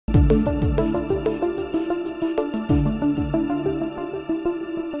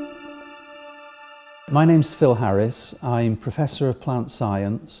My name's Phil Harris. I'm Professor of Plant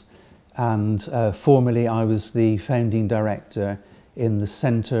Science, and formerly I was the founding director in the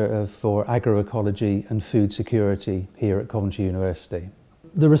Centre for Agroecology and Food Security here at Coventry University.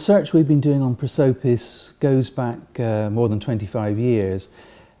 The research we've been doing on Prosopis goes back more than 25 years,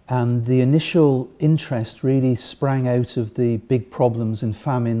 and the initial interest really sprang out of the big problems and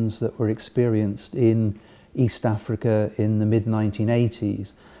famines that were experienced in East Africa in the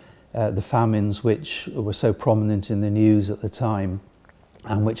mid-1980s. The famines which were so prominent in the news at the time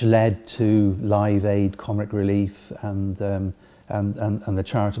and which led to Live Aid, Comic Relief and the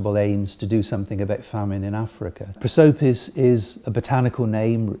charitable aims to do something about famine in Africa. Prosopis is a botanical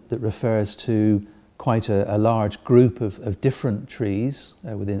name that refers to quite a large group of different trees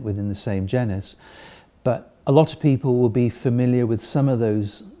within the same genus, but a lot of people will be familiar with some of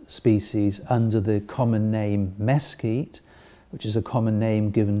those species under the common name mesquite, which is a common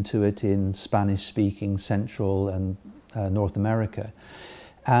name given to it in Spanish-speaking Central and North America.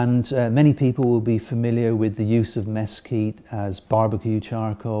 And many people will be familiar with the use of mesquite as barbecue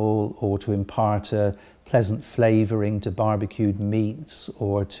charcoal, or to impart a pleasant flavouring to barbecued meats,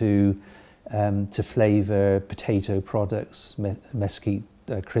 or to flavour potato products, mesquite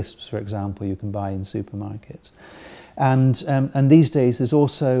crisps, for example, you can buy in supermarkets. And these days there's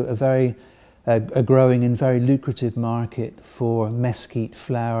also a growing and very lucrative market for mesquite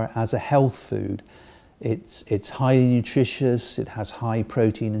flour as a health food. It's highly nutritious, it has high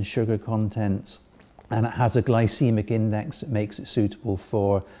protein and sugar contents, and it has a glycemic index that makes it suitable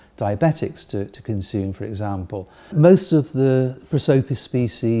for diabetics to consume, for example. Most of the Prosopis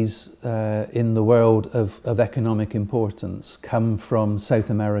species in the world of economic importance come from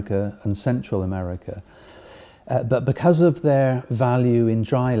South America and Central America. But because of their value in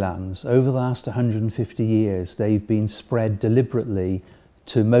drylands, over the last 150 years, they've been spread deliberately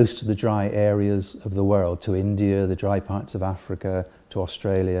to most of the dry areas of the world, to India, the dry parts of Africa, to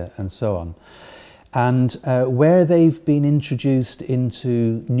Australia, and so on. And where they've been introduced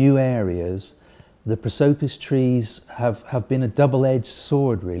into new areas, the Prosopis trees have been a double-edged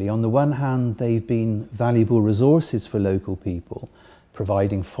sword, really. On the one hand, they've been valuable resources for local people,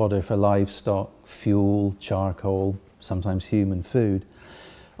 providing fodder for livestock, fuel, charcoal, sometimes human food.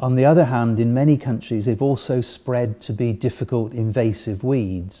 On the other hand, in many countries, they've also spread to be difficult invasive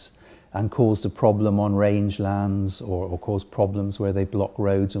weeds and caused a problem on rangelands, or caused problems where they block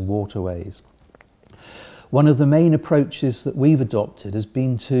roads and waterways. One of the main approaches that we've adopted has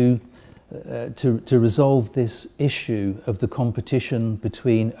been to resolve this issue of the competition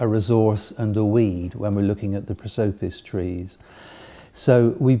between a resource and a weed when we're looking at the Prosopis trees.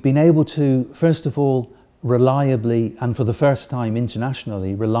 So we've been able to, first of all, reliably, and for the first time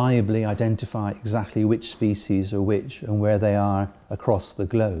internationally, reliably identify exactly which species are which and where they are across the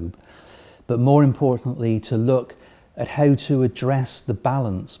globe. But more importantly, to look at how to address the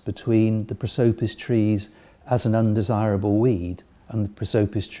balance between the Prosopis trees as an undesirable weed and the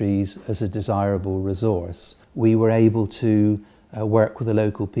Prosopis trees as a desirable resource. We were able to work with the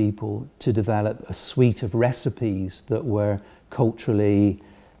local people to develop a suite of recipes that were culturally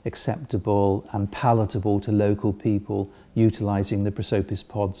acceptable and palatable to local people, utilising the Prosopis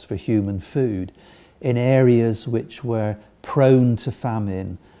pods for human food in areas which were prone to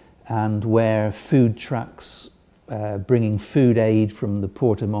famine and where food trucks bringing food aid from the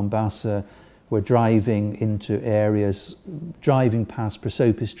port of Mombasa were driving into areas, driving past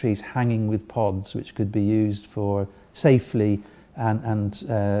Prosopis trees hanging with pods which could be used for safely and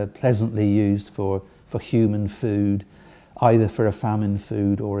pleasantly used for human food, either for a famine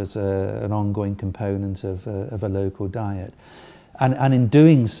food or as an ongoing component of a local diet. And in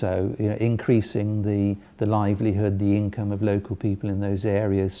doing so, increasing the livelihood, the income of local people in those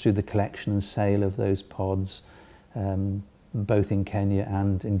areas through the collection and sale of those pods, both in Kenya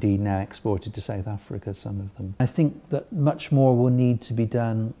and indeed now exported to South Africa, some of them. I think that much more will need to be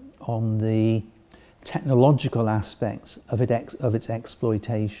done on the technological aspects of its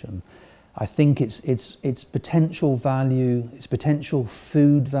exploitation. I think its potential value, its potential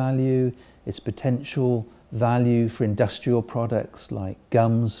food value, its potential value for industrial products like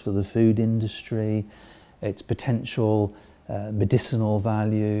gums for the food industry, its potential medicinal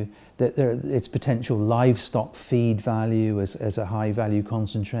value, its potential livestock feed value as a high value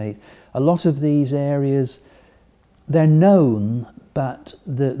concentrate. A lot of these areas, they're known, but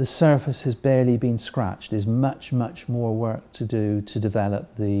the surface has barely been scratched. There's much more work to do to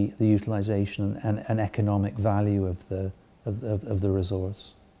develop the utilisation and economic value of the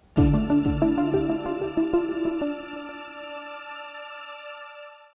resource.